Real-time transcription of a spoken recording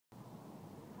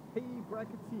Hey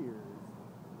Bracketteers,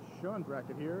 Sean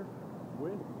Brackett here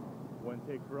with One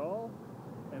Take for All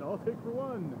and All Take for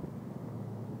One.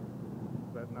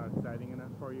 Is that not exciting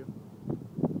enough for you? Gosh,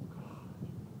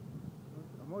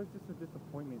 I'm always just a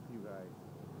disappointment to you guys.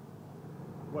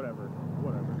 Whatever.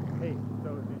 Hey,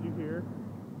 so did you hear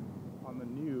on the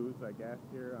news, I guess,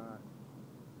 here,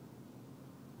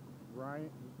 Ryan,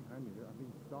 who's behind me? I'm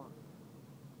being stalked.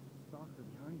 Stalker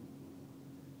behind me.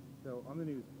 So on the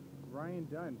news, Ryan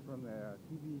Dunn from the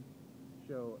TV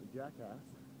show Jackass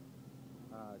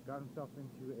got himself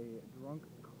into a drunk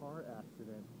car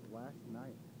accident last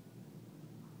night.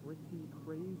 Pretty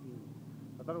crazy.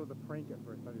 I thought it was a prank at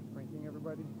first. I thought he was pranking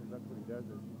everybody, because that's what he does,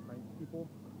 is he pranks people.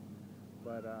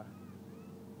 But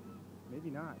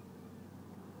maybe not.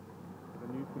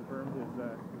 The news confirmed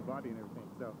his body and everything.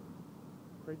 So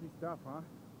crazy stuff, huh?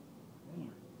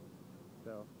 Man.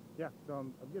 So yeah. So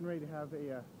I'm getting ready to have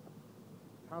a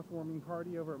housewarming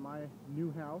party over at my new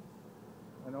house,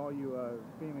 and all you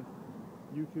famous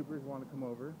YouTubers want to come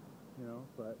over, you know,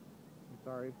 but I'm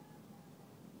sorry,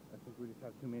 I think we just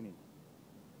have too many.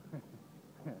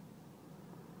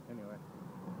 Anyway,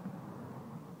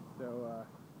 so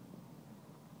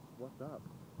what's up?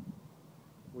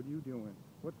 What are you doing?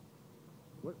 What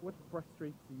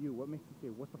frustrates you? What makes you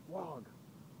say, what the vlog?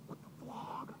 What the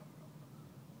vlog?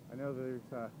 I know there's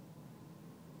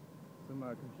some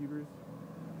computers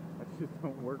that just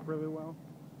don't work really well.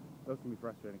 Those can be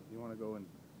frustrating because you want to go and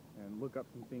look up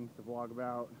some things to vlog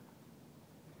about,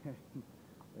 and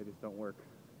they just don't work.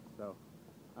 So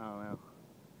I don't know.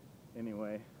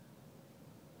 Anyway,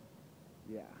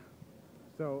 yeah.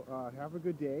 So have a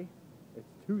good day. It's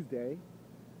Tuesday.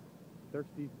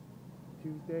 Thirsty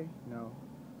Tuesday? No.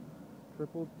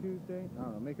 Triple Tuesday? I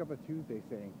don't know. Make up a Tuesday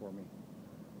saying for me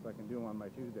so I can do them on my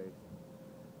Tuesdays.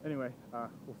 Anyway,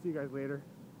 we'll see you guys later.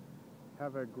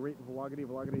 Have a great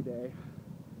vloggity day,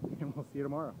 and we'll see you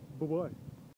tomorrow. Bye-bye.